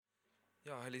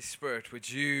Yeah, Holy Spirit, would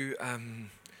you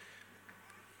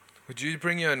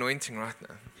bring your anointing right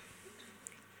now?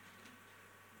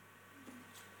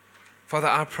 Father,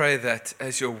 I pray that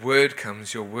as your word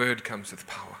comes with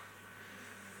power.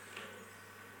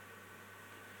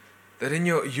 That in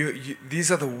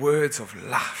these are the words of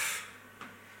life.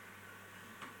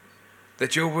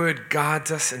 That your word guides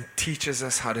us and teaches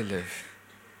us how to live.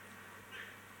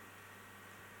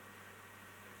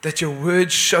 That your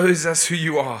word shows us who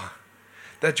you are.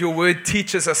 That your word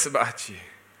teaches us about you.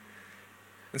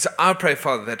 And so I pray,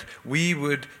 Father, that we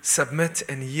would submit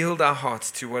and yield our hearts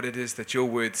to what it is that your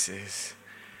word says.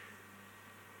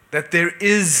 That there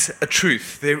is a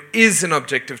truth, there is an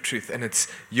objective truth, and it's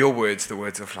your words, the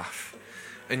words of life.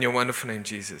 In your wonderful name,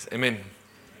 Jesus. Amen.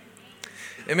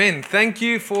 Amen. Thank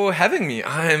you for having me.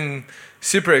 I'm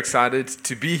super excited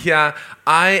to be here.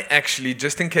 I actually,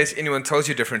 just in case anyone tells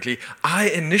you differently, I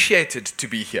initiated to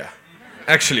be here.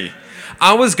 Actually,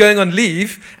 I was going on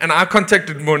leave and I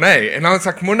contacted Monet and I was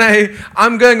like, Monet,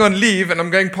 I'm going on leave and I'm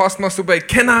going past Mossel Bay.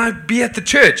 Can I be at the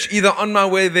church either on my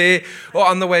way there or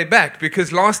on the way back?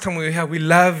 Because last time we were here, we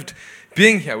loved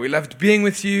being here. We loved being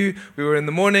with you. We were in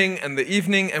the morning and the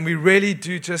evening, and we really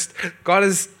do God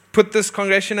has put this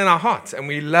congregation in our hearts and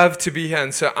we love to be here.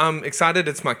 And so I'm excited.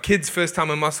 It's my kids' first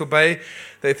time in Mossel Bay.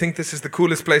 They think this is the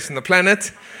coolest place on the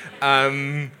planet.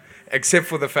 Except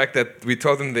for the fact that we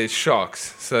told them there's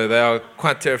sharks. So they are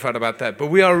quite terrified about that. But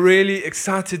we are really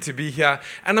excited to be here.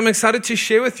 And I'm excited to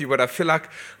share with you what I feel like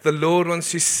the Lord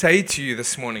wants to say to you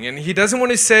this morning. And He doesn't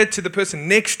want to say it to the person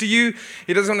next to you.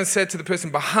 He doesn't want to say it to the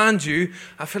person behind you.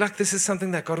 I feel like this is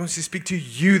something that God wants to speak to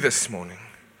you this morning.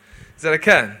 Is that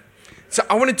okay? So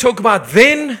I want to talk about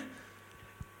then,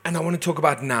 and I want to talk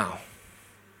about now.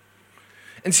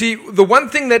 And see, the one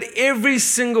thing that every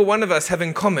single one of us have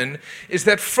in common is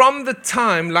that from the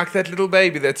time, like that little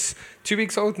baby that's 2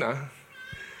 weeks old now,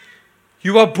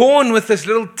 you are born with this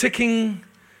little ticking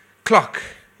clock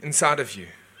inside of you.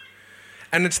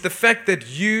 And it's the fact that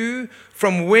you,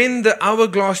 from when the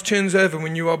hourglass turns over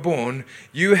when you are born,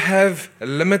 you have a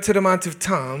limited amount of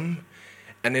time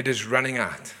and it is running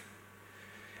out.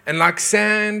 And like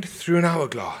sand through an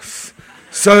hourglass,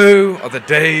 so are the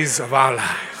days of our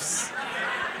lives.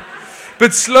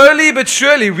 But slowly but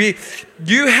surely,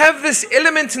 you have this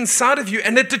element inside of you,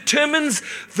 and it determines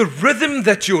the rhythm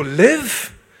that you'll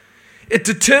live. It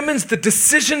determines the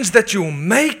decisions that you'll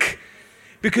make,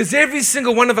 because every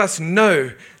single one of us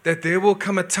know that there will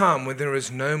come a time when there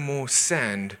is no more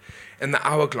sand in the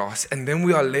hourglass, and then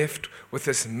we are left with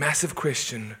this massive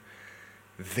question,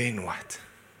 then what?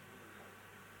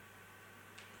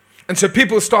 And so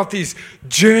people start these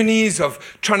journeys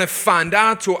of trying to find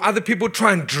out, or other people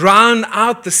try and drown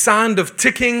out the sound of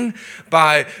ticking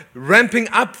by ramping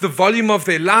up the volume of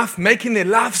their life, making their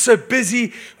life so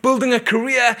busy, building a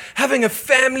career, having a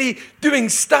family, doing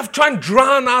stuff, try and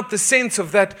drown out the sense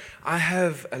of that I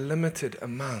have a limited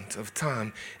amount of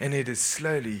time and it is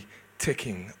slowly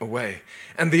ticking away.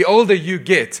 And the older you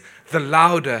get, the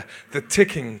louder the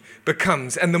ticking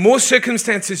becomes. And the more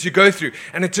circumstances you go through,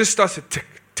 and it just starts to tick.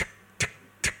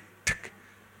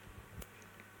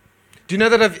 Do you know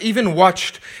that I've even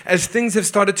watched as things have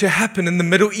started to happen in the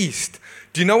Middle East?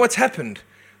 Do you know what's happened?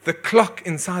 The clock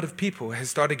inside of people has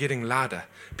started getting louder.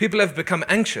 People have become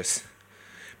anxious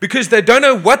because they don't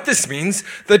know what this means.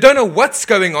 They don't know what's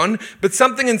going on, but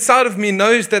something inside of me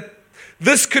knows that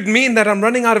this could mean that I'm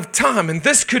running out of time, and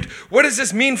what does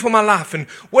this mean for my life, and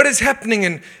what is happening,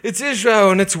 and it's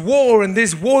Israel, and it's war, and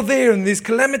there's war there, and there's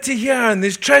calamity here, and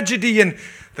there's tragedy, and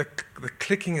the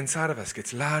clicking inside of us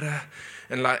gets louder.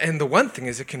 And the one thing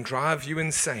is, it can drive you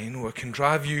insane, or it can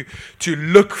drive you to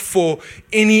look for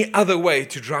any other way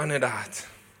to drown it out.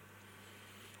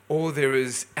 Or there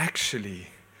is actually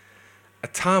a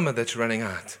timer that's running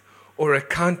out, or a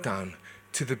countdown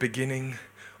to the beginning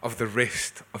of the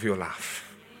rest of your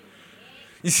life.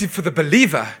 You see, for the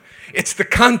believer, it's the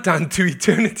countdown to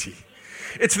eternity.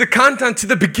 It's the countdown to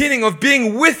the beginning of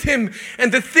being with Him,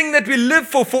 and the thing that we live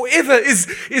for forever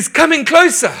is coming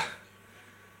closer.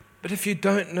 But if you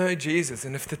don't know Jesus,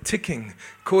 and if the ticking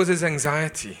causes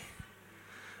anxiety,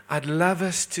 I'd love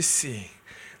us to see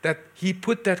that He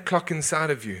put that clock inside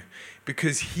of you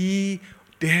because He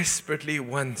desperately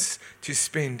wants to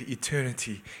spend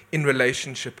eternity in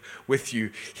relationship with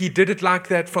you. He did it like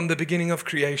that from the beginning of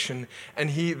creation, and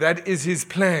that is His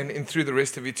plan in through the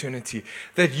rest of eternity,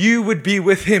 that you would be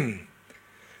with Him,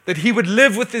 that He would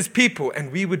live with His people,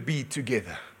 and we would be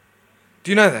together.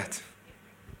 Do you know that?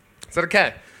 Is that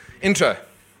okay? Intro.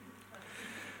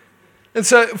 And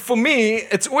so for me,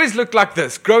 it's always looked like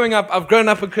this. Growing up, I've grown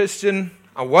up a Christian.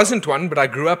 I wasn't one, but I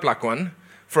grew up like one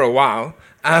for a while.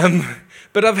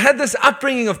 But I've had this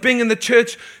upbringing of being in the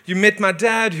church. You met my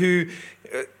dad, who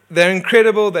they're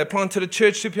incredible. They planted a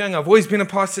church super young. I've always been a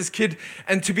pastor's kid.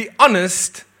 And to be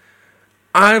honest,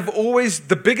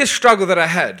 the biggest struggle that I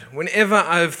had whenever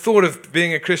I've thought of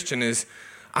being a Christian is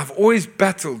I've always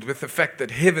battled with the fact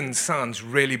that heaven sounds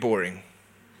really boring.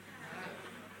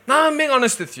 Now, I'm being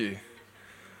honest with you.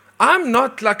 I'm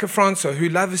not like a Francois who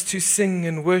loves to sing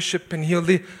and worship and heal.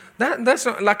 That's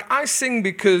not, like, I sing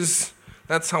because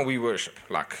that's how we worship.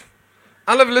 Like,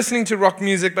 I love listening to rock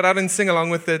music, but I don't sing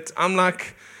along with it. I'm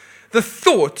like, the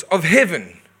thought of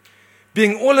heaven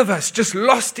being all of us just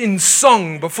lost in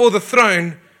song before the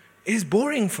throne is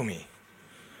boring for me.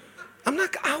 I'm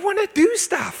like, I want to do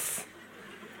stuff.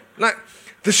 Like,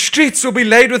 the streets will be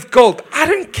laid with gold. I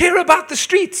don't care about the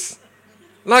streets.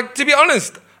 Like, to be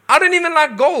honest, I don't even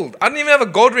like gold. I don't even have a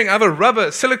gold ring. I have a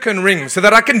rubber silicone ring so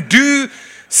that I can do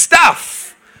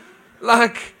stuff.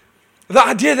 Like, the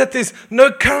idea that there's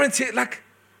no currency, like,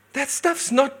 that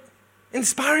stuff's not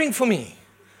inspiring for me.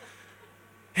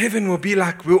 Heaven will be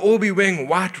like, we'll all be wearing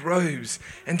white robes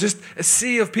and just a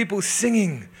sea of people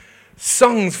singing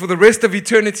songs for the rest of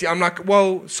eternity. I'm like,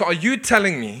 well, so are you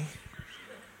telling me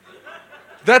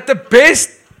that the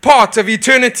best part of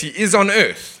eternity is on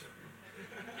earth?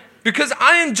 Because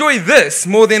I enjoy this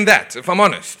more than that, if I'm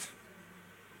honest.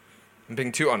 I'm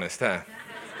being too honest, huh?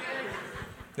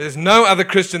 There's no other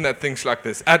Christian that thinks like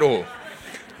this at all.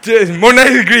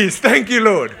 Monet agrees. Thank you,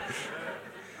 Lord.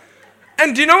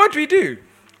 And do you know what we do?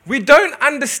 We don't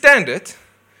understand it,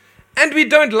 and we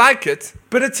don't like it,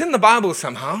 but it's in the Bible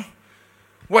somehow.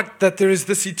 That there is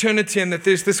this eternity, and that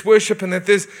there's this worship, and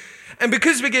and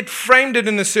because we get framed it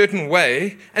in a certain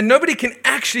way, and nobody can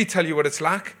actually tell you what it's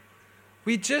like,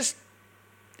 we just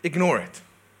ignore it.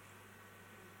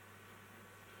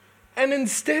 And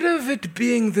instead of it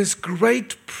being this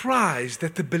great prize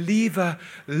that the believer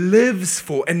lives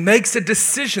for and makes the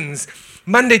decisions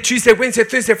Monday, Tuesday, Wednesday,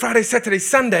 Thursday, Friday, Saturday,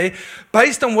 Sunday,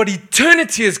 based on what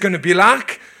eternity is going to be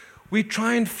like, we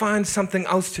try and find something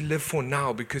else to live for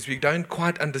now because we don't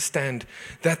quite understand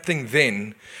that thing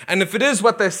then. And if it is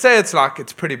what they say it's like,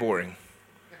 it's pretty boring.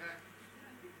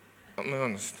 I'm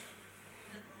honest.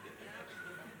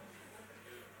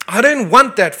 I don't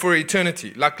want that for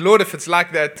eternity. Like, Lord, if it's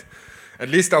like that, at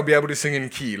least I'll be able to sing in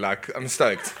key. Like, I'm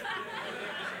stoked.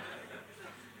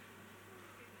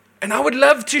 And I would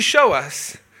love to show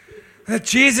us that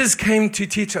Jesus came to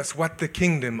teach us what the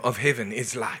kingdom of heaven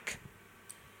is like.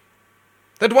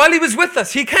 That while he was with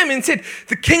us, he came and said,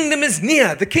 the kingdom is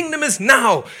near, the kingdom is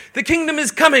now, the kingdom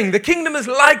is coming, the kingdom is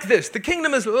like this, the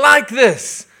kingdom is like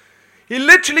this. He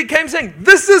literally came saying,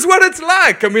 this is what it's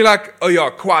like. And we're like, oh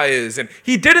yeah, choirs. And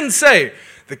he didn't say,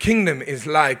 the kingdom is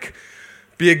like,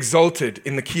 be exalted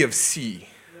in the key of C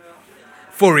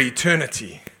for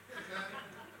eternity.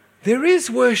 There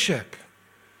is worship.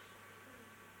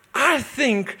 I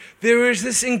think there is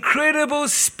this incredible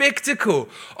spectacle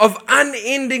of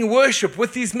unending worship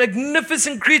with these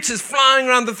magnificent creatures flying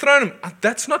around the throne.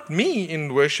 That's not me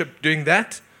in worship doing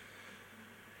that.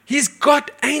 He's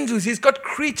got angels, he's got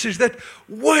creatures that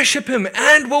worship him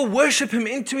and will worship him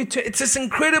into eternity. It's this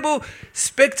incredible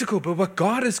spectacle. But what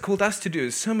God has called us to do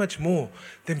is so much more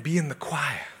than be in the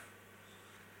choir.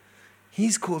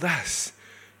 He's called us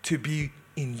to be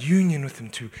in union with him,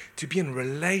 to be in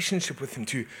relationship with him,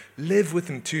 to live with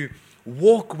him, to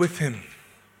walk with him.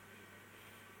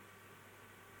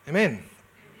 Amen.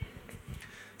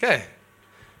 Okay.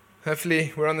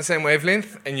 Hopefully we're on the same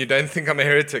wavelength and you don't think I'm a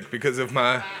heretic because of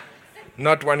my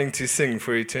not wanting to sing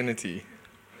for eternity.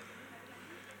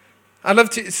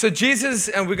 So Jesus,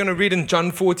 and we're going to read in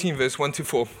John 14, verse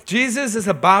 1-4. Jesus is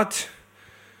about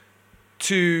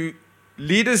to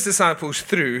lead his disciples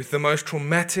through the most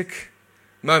traumatic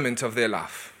moment of their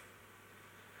life.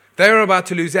 They are about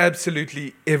to lose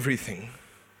absolutely everything.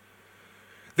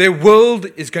 Their world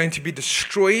is going to be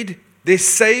destroyed, their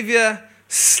Savior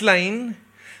slain,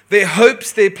 their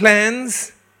hopes, their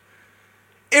plans,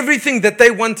 everything that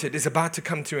they wanted is about to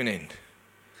come to an end.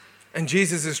 And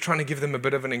Jesus is trying to give them a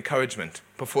bit of an encouragement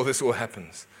before this all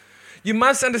happens. You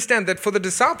must understand that for the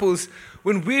disciples,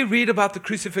 when we read about the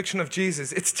crucifixion of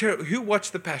Jesus, it's terrible. Who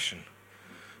watched the Passion?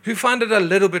 Who found it a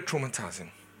little bit traumatizing?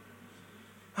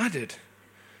 I did.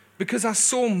 Because I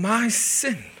saw my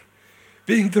sin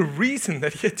being the reason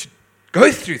that he had to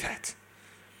go through that.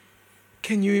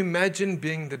 Can you imagine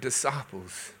being the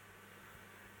disciples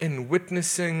and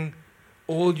witnessing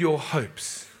all your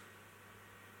hopes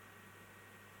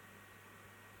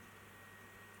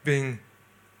being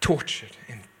tortured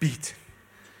and beaten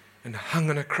and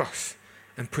hung on a cross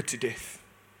and put to death?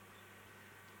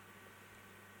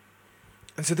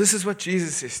 And so this is what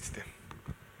Jesus says to them.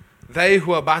 they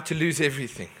who are about to lose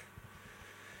everything.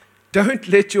 Don't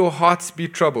let your hearts be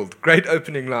troubled. Great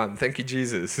opening line. Thank you,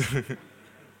 Jesus.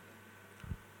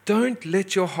 Don't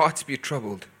let your hearts be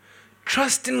troubled.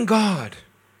 Trust in God.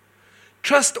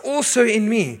 Trust also in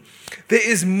me. There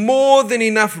is more than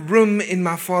enough room in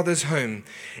my Father's home.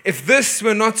 If this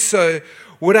were not so,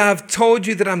 would I have told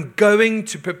you that I'm going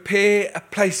to prepare a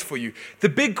place for you? The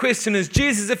big question is,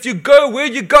 Jesus, if you go, where are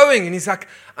you going? And he's like,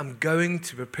 I'm going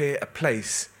to prepare a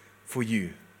place for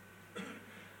you.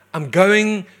 I'm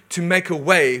going to make a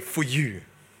way for you.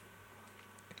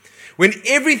 When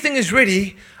everything is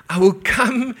ready, I will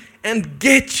come and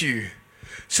get you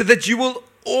so that you will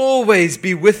always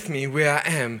be with me where I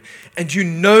am, and you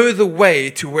know the way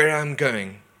to where I'm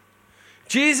going.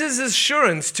 Jesus'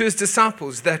 assurance to his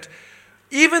disciples that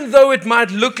even though it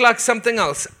might look like something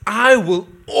else, I will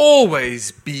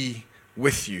always be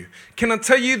with you. Can I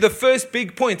tell you the first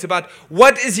big point about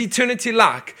what is eternity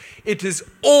like? It is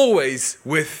always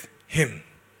with him.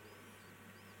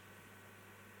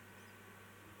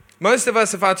 Most of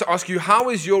us, if I had to ask you, how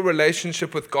is your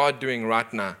relationship with God doing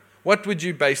right now? What would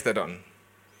you base that on?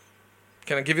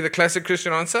 Can I give you the classic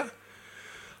Christian answer?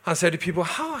 I say to people,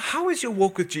 how is your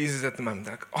walk with Jesus at the moment?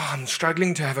 Like, I'm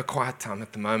struggling to have a quiet time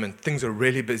at the moment. Things are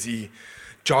really busy.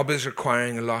 Job is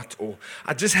requiring a lot. Or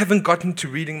I just haven't gotten to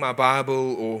reading my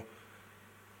Bible. Or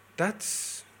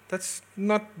that's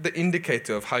not the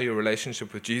indicator of how your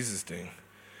relationship with Jesus is doing.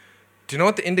 Do you know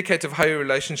what the indicator of how your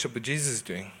relationship with Jesus is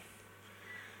doing?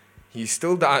 He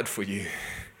still died for you.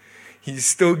 He's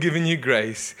still giving you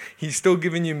grace. He's still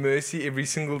giving you mercy every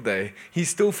single day. He's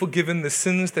still forgiven the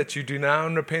sins that you do now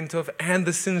and repent of, and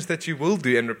the sins that you will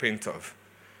do and repent of.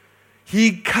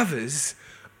 He covers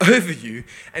over you,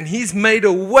 and he's made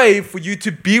a way for you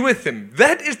to be with him.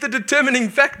 That is the determining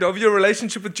factor of your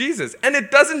relationship with Jesus, and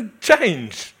it doesn't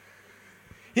change.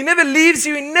 He never leaves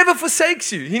you. He never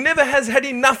forsakes you. He never has had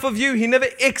enough of you. He never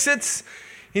exits.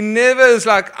 He never is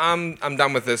like, I'm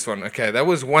done with this one. Okay, that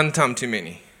was one time too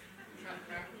many.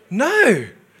 No.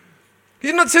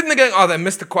 He's not sitting there going, they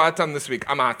missed the quiet time this week.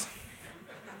 I'm out.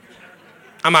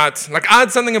 Like, I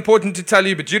had something important to tell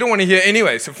you, but you don't want to hear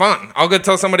anyway, so fine. I'll go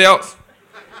tell somebody else.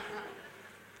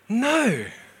 No.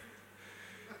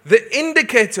 The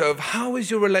indicator of how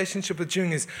is your relationship with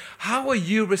Jesus is, how are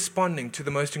you responding to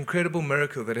the most incredible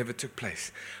miracle that ever took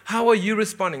place? How are you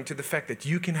responding to the fact that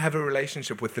you can have a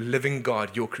relationship with the living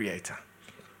God, your creator?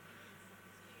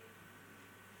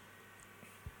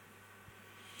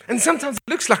 And sometimes it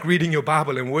looks like reading your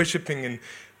Bible and worshiping,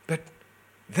 but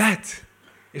that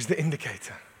is the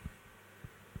indicator.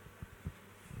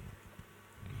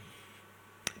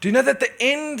 Do you know that the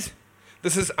end,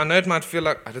 I know it might feel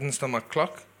like I didn't start my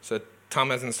clock, so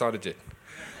time hasn't started yet.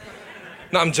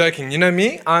 No, I'm joking. You know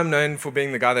me? I'm known for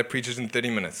being the guy that preaches in 30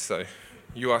 minutes, so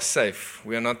you are safe.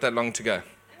 We are not that long to go.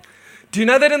 Do you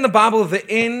know that in the Bible, the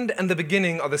end and the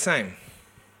beginning are the same?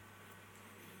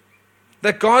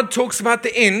 That God talks about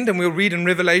the end, and we'll read in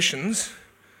Revelations,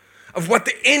 of what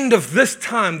the end of this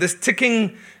time, this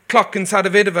ticking clock inside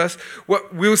of us,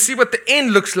 we'll see what the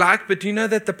end looks like, but do you know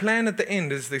that the plan at the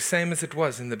end is the same as it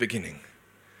was in the beginning?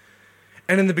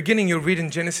 And in the beginning, you'll read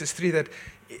in Genesis 3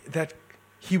 that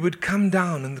he would come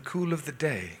down in the cool of the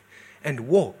day and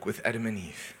walk with Adam and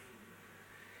Eve.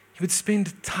 He would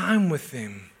spend time with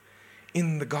them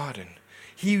in the garden.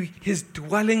 His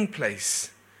dwelling place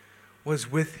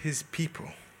was with his people.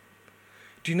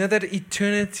 Do you know that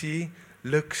eternity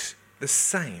looks the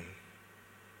same?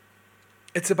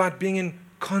 It's about being in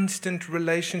constant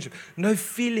relationship. No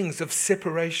feelings of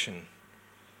separation.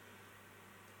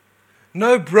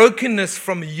 No brokenness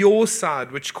from your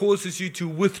side which causes you to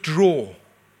withdraw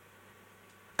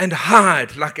and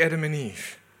hide like Adam and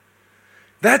Eve.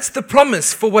 That's the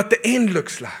promise for what the end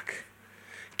looks like.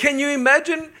 Can you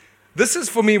imagine? This is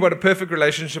for me what a perfect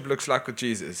relationship looks like with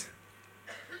Jesus.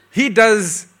 He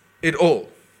does it all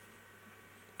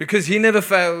because he never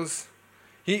fails.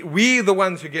 We the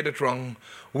ones who get it wrong.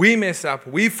 We mess up.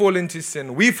 We fall into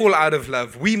sin. We fall out of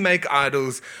love. We make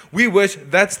idols. We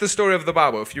worship. That's the story of the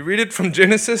Bible. If you read it from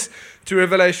Genesis to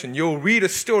Revelation, you'll read a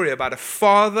story about a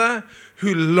father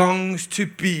who longs to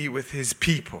be with his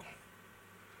people.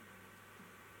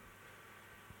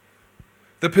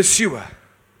 The pursuer.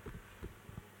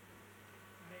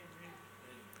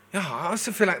 Yeah, I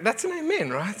also feel like that's an amen,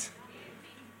 right?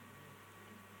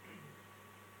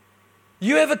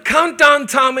 You have a countdown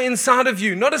timer inside of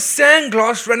you, not a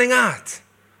sandglass running out.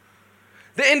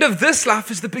 The end of this life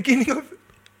is the beginning of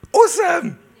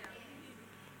awesome.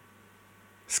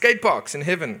 Skate parks in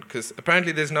heaven, because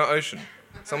apparently there's no ocean.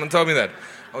 Someone told me that.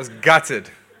 I was gutted.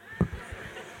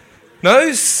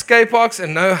 No skate parks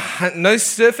and no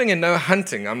surfing and no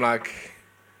hunting. I'm like,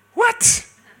 what?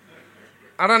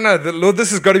 I don't know. Lord,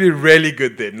 this has got to be really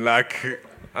good then. Like,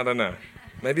 I don't know.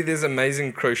 Maybe there's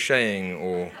amazing crocheting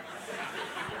or...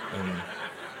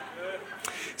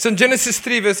 So in Genesis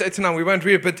 3, verse 8 to 9, we won't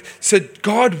read it, but so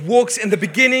God walks, in the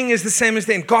beginning is the same as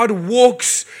the end. God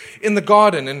walks in the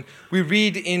garden, and we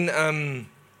read in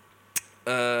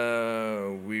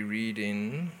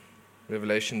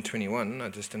Revelation 21. I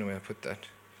just don't know where I put that.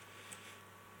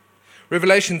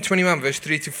 Revelation 21, verse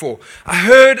 3 to 4. I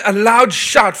heard a loud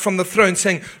shout from the throne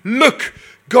saying, "Look,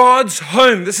 God's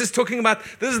home." This is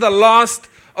the last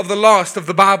of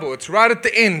the Bible. It's right at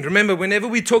the end. Remember, whenever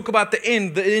we talk about the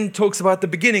end talks about the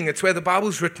beginning. It's where the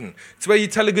Bible's written. It's where you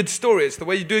tell a good story. It's the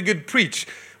way you do a good preach.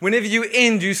 Whenever you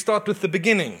end, you start with the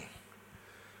beginning.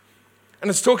 And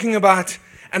it's talking about,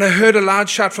 and I heard a loud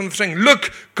shout from the throne,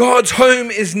 "Look, God's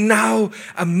home is now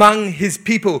among his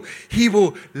people. He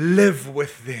will live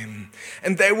with them,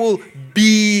 and they will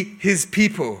be his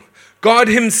people. God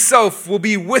himself will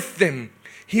be with them.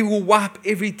 He will wipe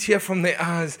every tear from their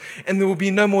eyes, and there will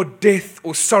be no more death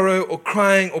or sorrow or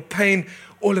crying or pain.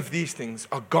 All of these things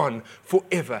are gone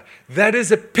forever." That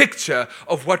is a picture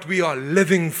of what we are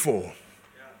living for.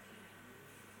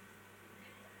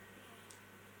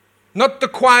 Not the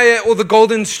choir or the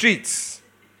golden streets.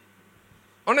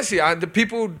 Honestly,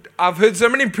 I've heard so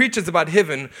many preachers about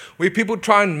heaven where people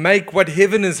try and make what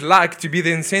heaven is like to be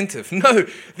the incentive. No,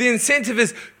 the incentive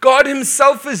is God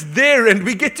himself is there and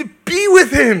we get to be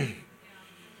with him.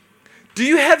 Do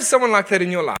you have someone like that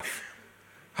in your life?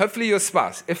 Hopefully your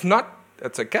spouse. If not,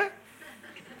 that's okay.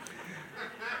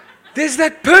 There's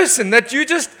that person that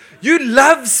you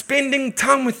love spending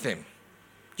time with them.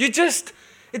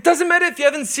 It doesn't matter if you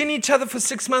haven't seen each other for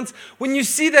 6 months. When you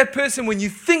see that person, when you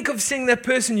think of seeing that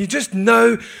person, you just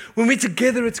know when we're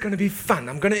together, it's going to be fun.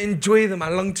 I'm going to enjoy them. I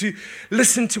long to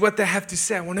listen to what they have to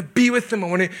say. I want to be with them.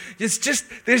 There's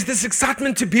this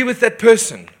excitement to be with that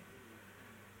person.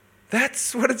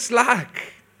 That's what it's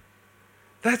like.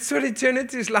 That's what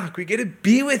eternity is like. We get to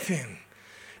be with him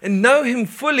and know him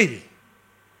fully.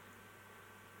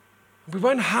 We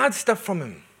won't hide stuff from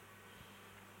him.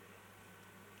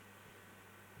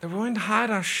 That we won't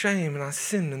hide our shame and our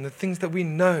sin and the things that we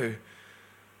know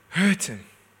hurt him.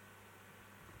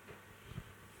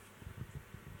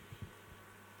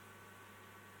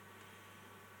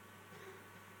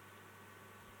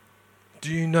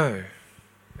 Do you know,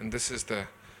 and this is the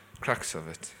crux of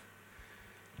it,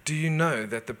 do you know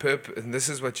that the purpose, and this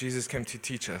is what Jesus came to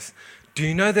teach us, do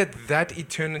you know that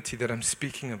eternity that I'm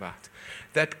speaking about,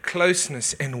 that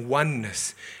closeness and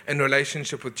oneness and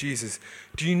relationship with Jesus,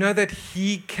 do you know that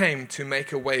he came to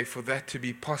make a way for that to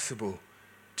be possible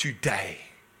today?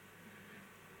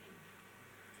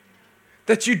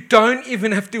 That you don't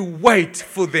even have to wait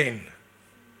for then.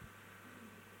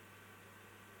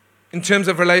 In terms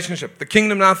of relationship, the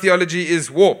kingdom now theology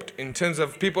is warped. In terms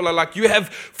of people are like, you have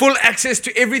full access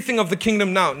to everything of the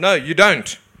kingdom now. No, you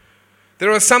don't.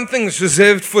 There are some things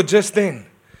reserved for just then.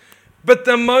 But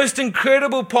the most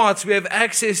incredible parts we have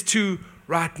access to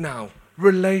right now.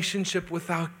 Relationship with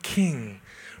our King.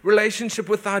 Relationship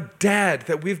with our dad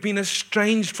that we've been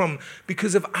estranged from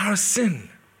because of our sin.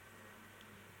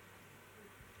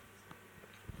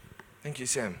 Thank you,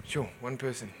 Sam. Sure, one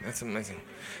person. That's amazing.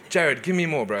 Jared, give me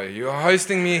more, bro. You're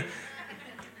hosting me.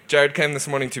 Jared came this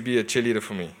morning to be a cheerleader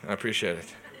for me. I appreciate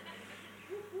it.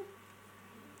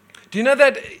 Do you know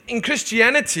that in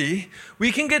Christianity,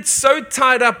 we can get so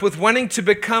tied up with wanting to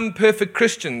become perfect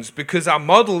Christians because our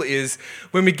model is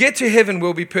when we get to heaven,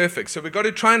 we'll be perfect. So we've got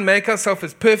to try and make ourselves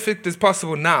as perfect as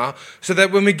possible now so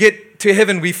that when we get to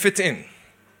heaven, we fit in.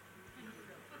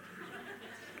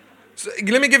 So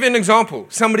let me give you an example.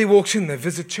 Somebody walks in, they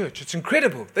visit church. It's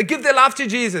incredible. They give their life to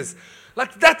Jesus.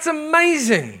 Like, that's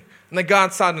amazing. And they go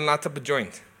outside and light up a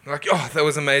joint. They're like, oh, that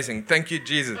was amazing. Thank you,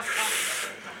 Jesus.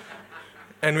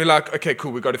 And we're like, okay,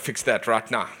 cool, we've got to fix that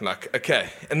right now. Like, okay.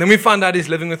 And then we find out he's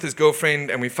living with his girlfriend,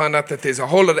 and we find out that there's a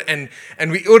whole lot of, and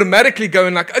we automatically go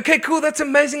and like, okay, cool, that's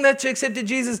amazing that you accepted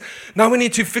Jesus. Now we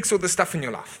need to fix all the stuff in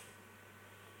your life.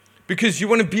 Because you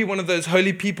want to be one of those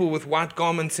holy people with white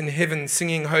garments in heaven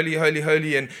singing holy, holy,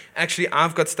 holy, and actually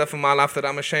I've got stuff in my life that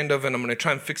I'm ashamed of and I'm going to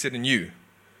try and fix it in you.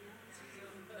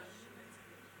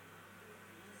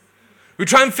 We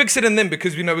try and fix it in them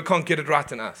because we know we can't get it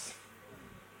right in us.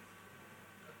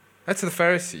 That's the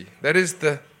Pharisee. That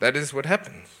is what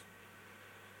happens.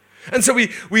 And so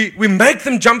we make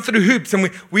them jump through hoops and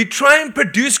we try and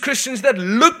produce Christians that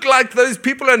look like those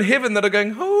people in heaven that are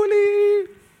going, holy.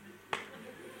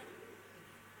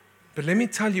 But let me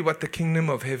tell you what the kingdom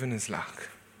of heaven is like.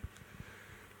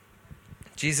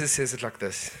 Jesus says it like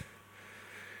this.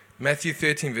 Matthew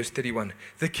 13, verse 31.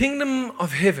 The kingdom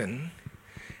of heaven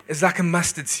is like a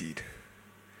mustard seed.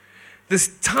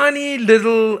 This tiny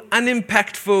little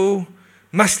unimpactful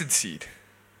mustard seed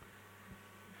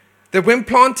that when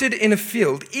planted in a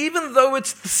field, even though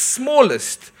it's the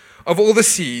smallest of all the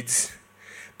seeds,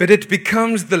 but it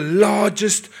becomes the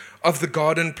largest of the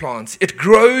garden plants. It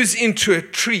grows into a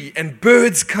tree, and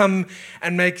birds come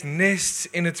and make nests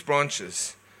in its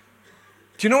branches.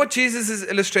 Do you know what Jesus is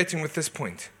illustrating with this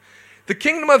point? The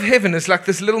kingdom of heaven is like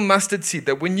this little mustard seed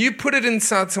that when you put it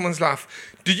inside someone's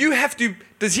life,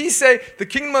 does he say the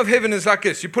kingdom of heaven is like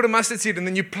this? You put a mustard seed and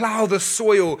then you plow the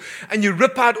soil and you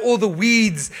rip out all the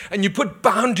weeds and you put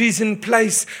boundaries in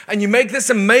place and you make this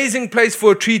amazing place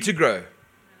for a tree to grow.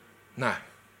 No.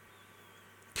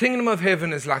 Kingdom of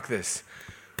heaven is like this.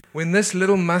 When this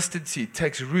little mustard seed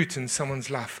takes root in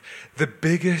someone's life, the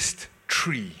biggest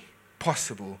tree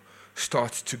possible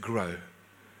starts to grow.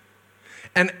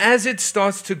 And as it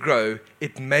starts to grow,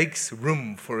 it makes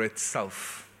room for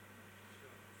itself.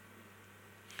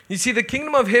 You see, the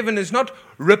kingdom of heaven is not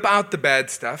rip out the bad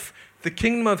stuff. The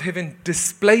kingdom of heaven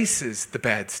displaces the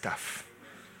bad stuff.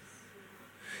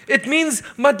 It means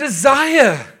my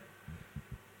desire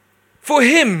for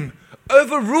him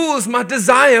overrules my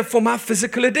desire for my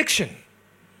physical addiction.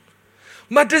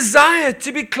 My desire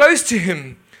to be close to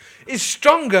him is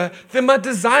stronger than my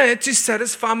desire to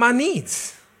satisfy my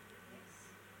needs.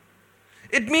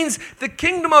 It means the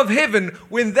kingdom of heaven,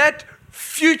 when that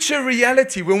future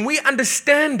reality, when we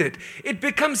understand it, it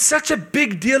becomes such a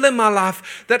big deal in my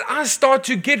life that I start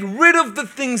to get rid of the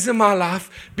things in my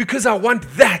life because I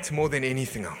want that more than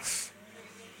anything else.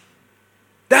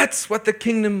 That's what the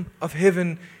kingdom of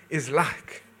heaven is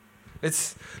like.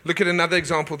 Let's look at another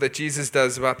example that Jesus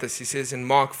does about this. He says in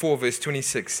Mark 4, verse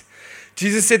 26,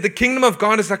 Jesus said, the kingdom of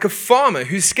God is like a farmer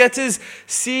who scatters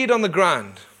seed on the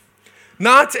ground.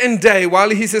 Night and day,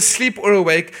 while he's asleep or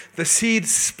awake, the seed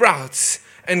sprouts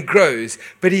and grows,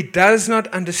 but he does not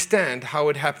understand how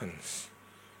it happens.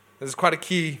 This is quite a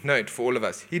key note for all of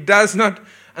us. He does not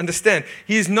understand.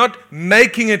 He is not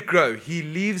making it grow. He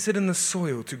leaves it in the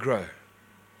soil to grow.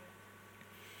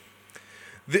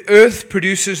 The earth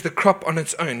produces the crop on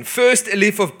its own. First, a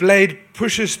leaf of blade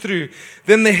pushes through.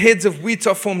 Then the heads of wheat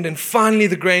are formed, and finally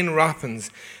the grain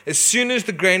ripens. As soon as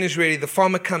the grain is ready, the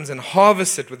farmer comes and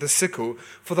harvests it with a sickle,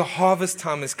 for the harvest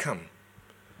time has come.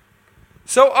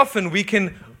 So often we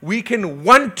can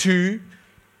want to,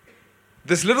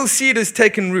 this little seed has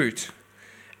taken root,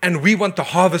 and we want the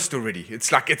harvest already.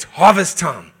 It's like it's harvest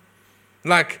time.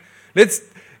 Like, let's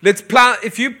plow.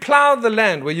 If you plow the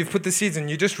land where you've put the seeds in,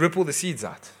 you just rip all the seeds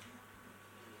out.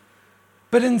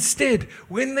 But instead,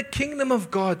 when the kingdom of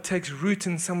God takes root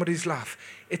in somebody's life,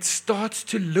 it starts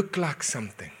to look like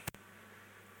something.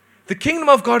 The kingdom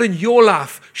of God in your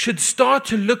life should start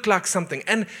to look like something.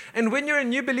 And when you're a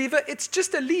new believer, it's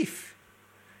just a leaf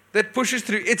that pushes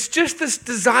through. It's just this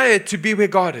desire to be where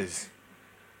God is.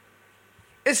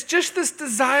 It's just this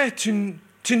desire to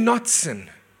not sin.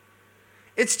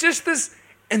 It's just this.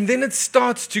 And then it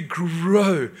starts to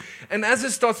grow. And as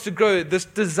it starts to grow, this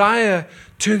desire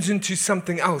turns into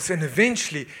something else. And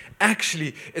eventually,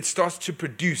 actually, it starts to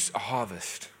produce a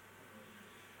harvest.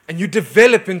 And you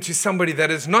develop into somebody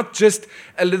that is not just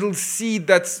a little seed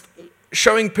that's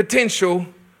showing potential,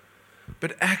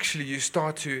 but actually you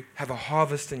start to have a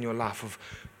harvest in your life of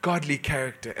godly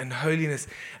character and holiness.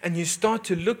 And you start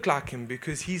to look like him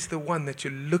because he's the one that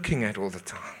you're looking at all the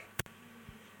time.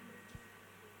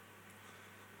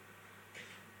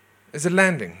 Is it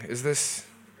landing?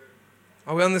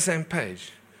 Are we on the same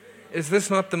page? Is this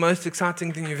not the most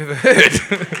exciting thing you've ever heard?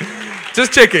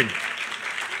 Just checking.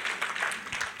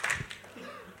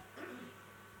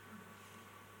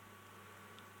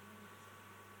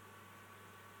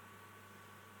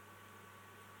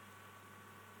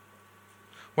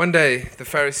 One day, the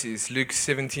Pharisees, Luke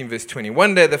 17, verse 20,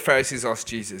 one day the Pharisees asked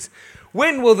Jesus,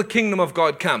 when will the kingdom of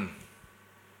God come?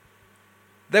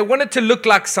 They want it to look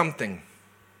like something.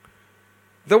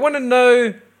 They want to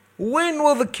know, when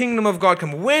will the kingdom of God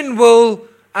come? When will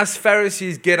us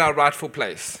Pharisees get our rightful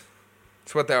place?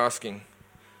 That's what they're asking.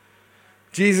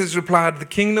 Jesus replied, the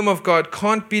kingdom of God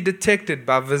can't be detected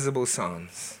by visible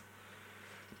signs.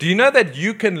 Do you know that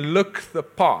you can look the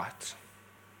part?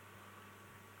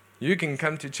 You can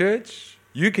come to church.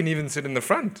 You can even sit in the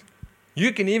front.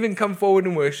 You can even come forward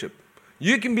and worship.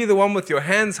 You can be the one with your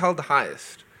hands held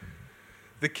highest.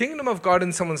 The kingdom of God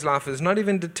in someone's life is not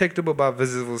even detectable by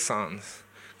visible signs,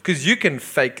 because you can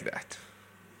fake that.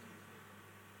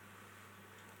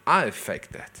 I've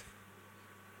faked that.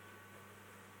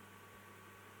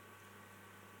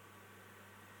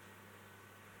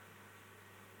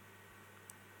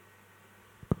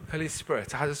 Holy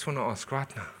Spirit, I just want to ask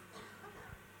right now.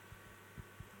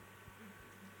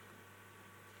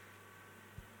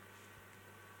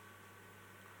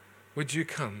 Would you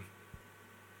come?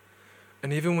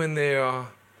 And even when there are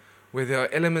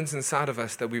elements inside of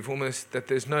us that that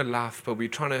there's no life, but we're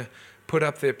trying to put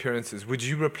up the appearances, would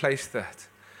you replace that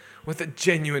with a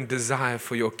genuine desire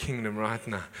for your kingdom right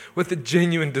now? With a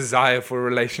genuine desire for a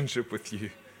relationship with you?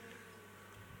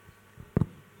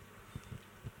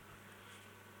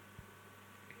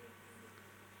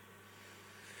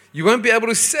 You won't be able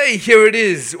to say, here it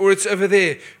is, or it's over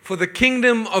there. For the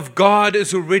kingdom of God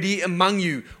is already among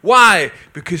you. Why?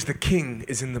 Because the king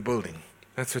is in the building.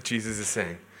 That's what Jesus is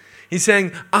saying. He's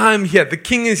saying, I'm here. The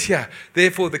king is here.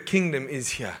 Therefore, the kingdom is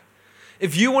here.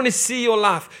 If you want to see your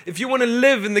life, if you want to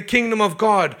live in the kingdom of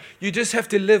God, you just have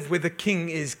to live where the king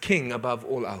is king above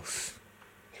all else.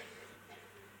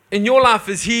 In your life,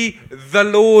 is he the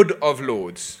Lord of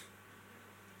Lords?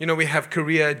 You know, we have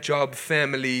career, job,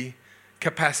 family,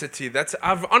 capacity.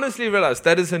 I've honestly realized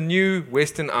that is a new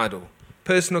Western idol.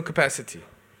 Personal capacity.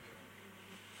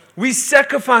 We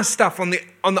sacrifice stuff on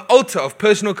the altar of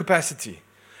personal capacity.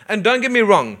 And don't get me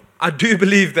wrong, I do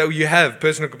believe that you have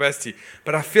personal capacity,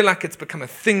 but I feel like it's become a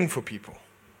thing for people.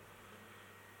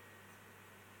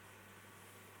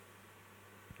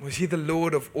 Was he the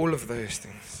Lord of all of those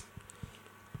things?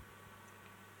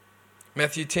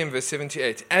 Matthew 10, verse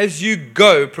 78. As you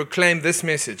go, proclaim this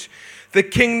message. The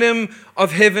kingdom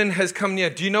of heaven has come near.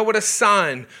 Do you know what a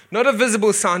sign, not a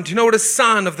visible sign, do you know what a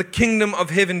sign of the kingdom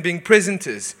of heaven being present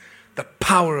is? The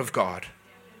power of God.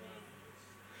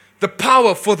 The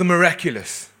power for the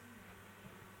miraculous.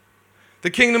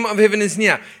 The kingdom of heaven is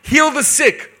near. Heal the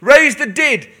sick, raise the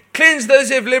dead, cleanse those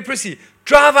who have leprosy,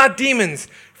 drive out demons.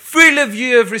 Freely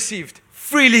you have received,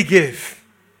 freely give.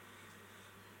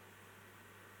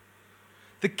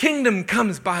 The kingdom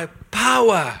comes by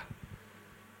power.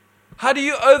 How do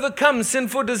you overcome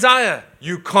sinful desire?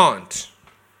 You can't.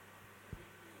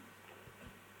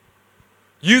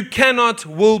 You cannot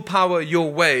willpower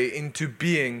your way into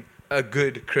being a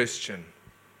good Christian.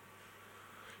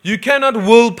 You cannot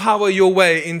willpower your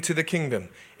way into the kingdom.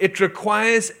 It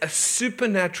requires a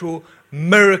supernatural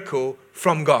miracle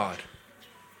from God.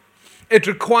 It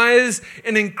requires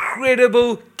an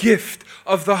incredible gift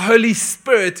of the Holy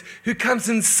Spirit who comes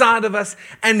inside of us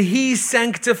and He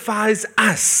sanctifies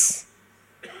us.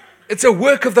 It's a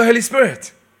work of the Holy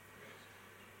Spirit.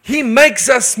 He makes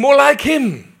us more like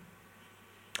Him.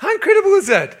 How incredible is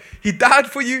that? He died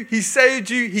for you, He saved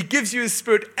you, He gives you His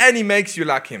Spirit, and He makes you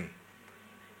like Him.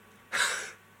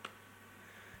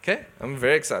 Okay, I'm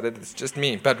very excited. It's just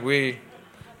me, but we'll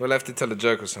have to tell a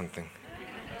joke or something.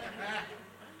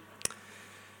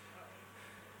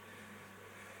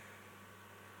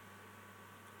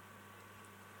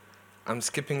 I'm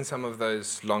skipping some of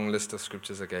those long list of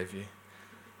scriptures I gave you.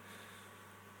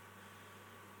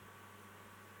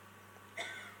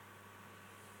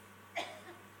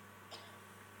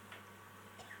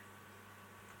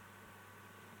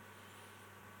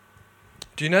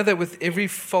 Do you know that with every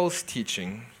false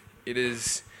teaching, it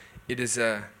is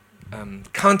a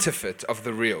counterfeit of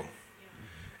the real?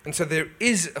 And so there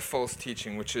is a false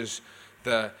teaching, which is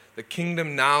the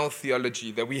kingdom now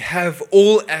theology, that we have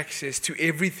all access to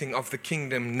everything of the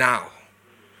kingdom now.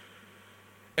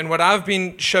 And what I've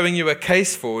been showing you a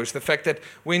case for is the fact that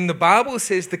when the Bible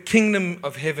says the kingdom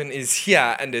of heaven is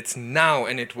here and it's now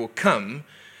and it will come,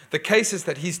 the case is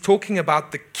that he's talking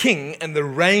about the king and the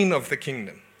reign of the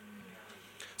kingdom.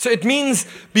 So it means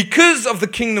because of the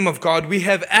kingdom of God, we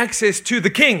have access to the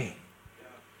king.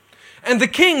 And the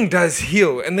king does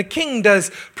heal, and the king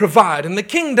does provide, and the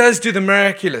king does do the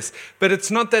miraculous. But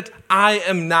it's not that I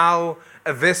am now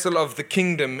a vessel of the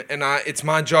kingdom and it's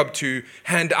my job to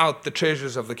hand out the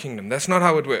treasures of the kingdom. That's not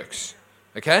how it works.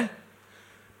 Okay?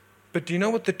 But do you know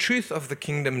what the truth of the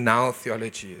kingdom now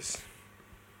theology is?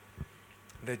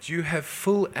 That you have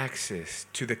full access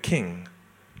to the king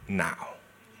now.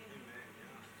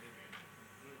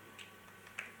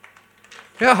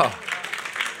 Yeah.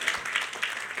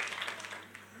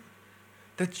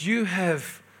 That you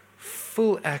have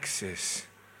full access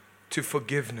to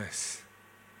forgiveness.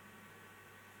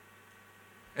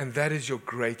 And that is your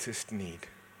greatest need.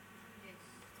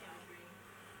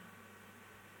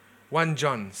 1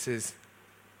 John says,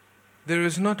 there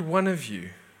is not one of you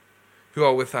who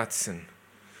are without sin.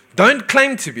 Don't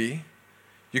claim to be.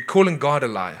 You're calling God a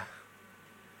liar.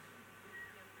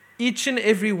 Each and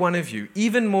every one of you,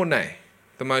 even Mornay,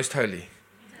 the most holy.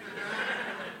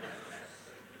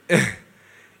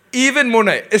 Even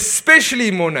Mornay,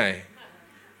 especially Mornay.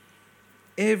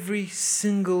 Every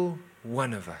single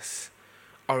one of us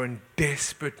are in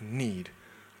desperate need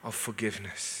of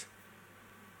forgiveness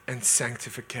and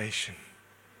sanctification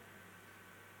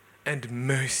and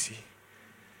mercy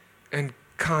and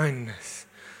kindness.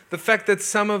 The fact that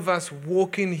some of us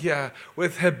walk in here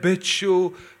with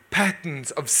habitual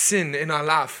patterns of sin in our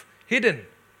life hidden.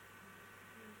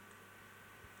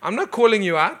 I'm not calling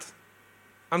you out.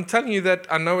 I'm telling you that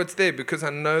I know it's there because I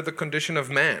know the condition of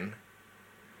man.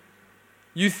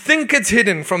 You think it's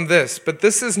hidden from this, but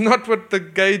this is not what the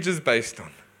gauge is based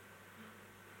on.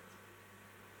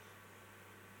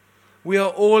 We are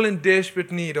all in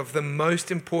desperate need of the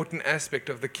most important aspect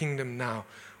of the kingdom now,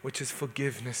 which is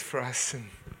forgiveness for our sin.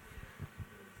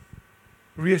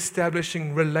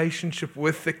 Reestablishing relationship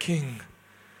with the King,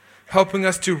 helping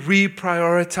us to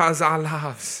reprioritize our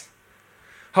lives,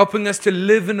 helping us to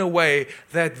live in a way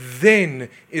that then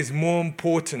is more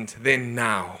important than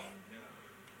now.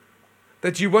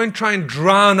 That you won't try and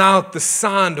drown out the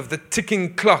sound of the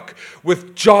ticking clock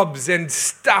with jobs and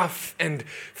stuff and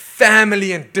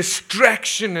family and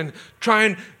distraction, and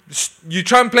you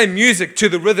try and play music to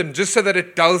the rhythm just so that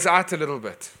it dulls out a little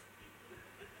bit.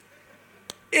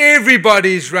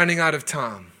 Everybody's running out of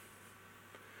time.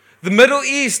 The Middle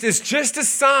East is just a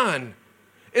sign.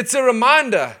 It's a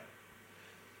reminder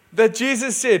that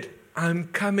Jesus said, I'm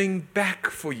coming back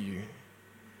for you.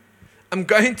 I'm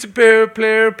going to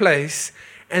prepare a place,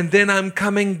 and then I'm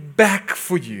coming back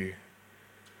for you.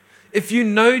 If you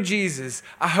know Jesus,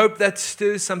 I hope that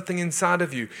stirs something inside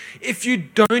of you. If you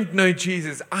don't know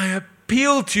Jesus, I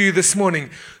appeal to you this morning.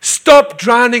 Stop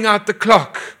drowning out the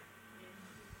clock.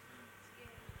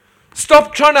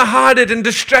 Stop trying to hide it and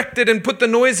distract it and put the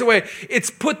noise away. It's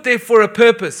put there for a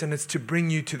purpose, and it's to bring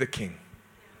you to the King.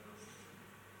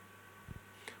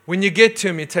 When you get to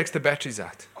Him, He takes the batteries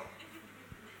out.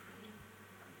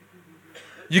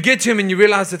 You get to Him and you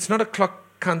realize it's not a clock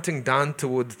counting down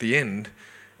towards the end.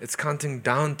 It's counting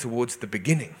down towards the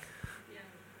beginning.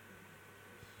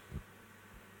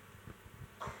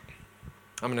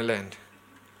 I'm going to land.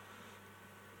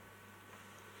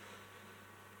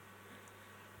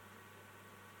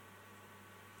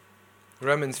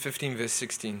 Romans 15 verse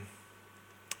 16.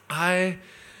 I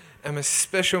am a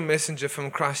special messenger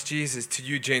from Christ Jesus to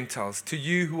you Gentiles, to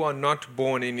you who are not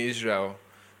born in Israel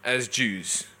as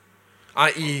Jews,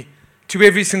 i.e., to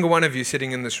every single one of you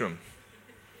sitting in this room.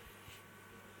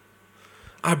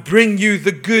 I bring you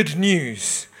the good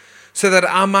news so that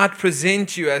I might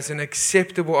present you as an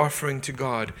acceptable offering to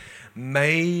God,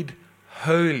 made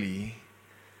holy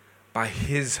by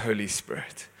His Holy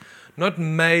Spirit. Not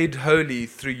made holy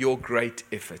through your great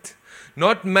effort.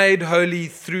 Not made holy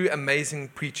through amazing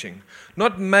preaching.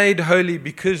 Not made holy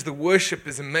because the worship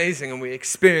is amazing and we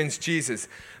experience Jesus.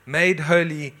 Made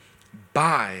holy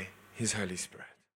by His Holy Spirit.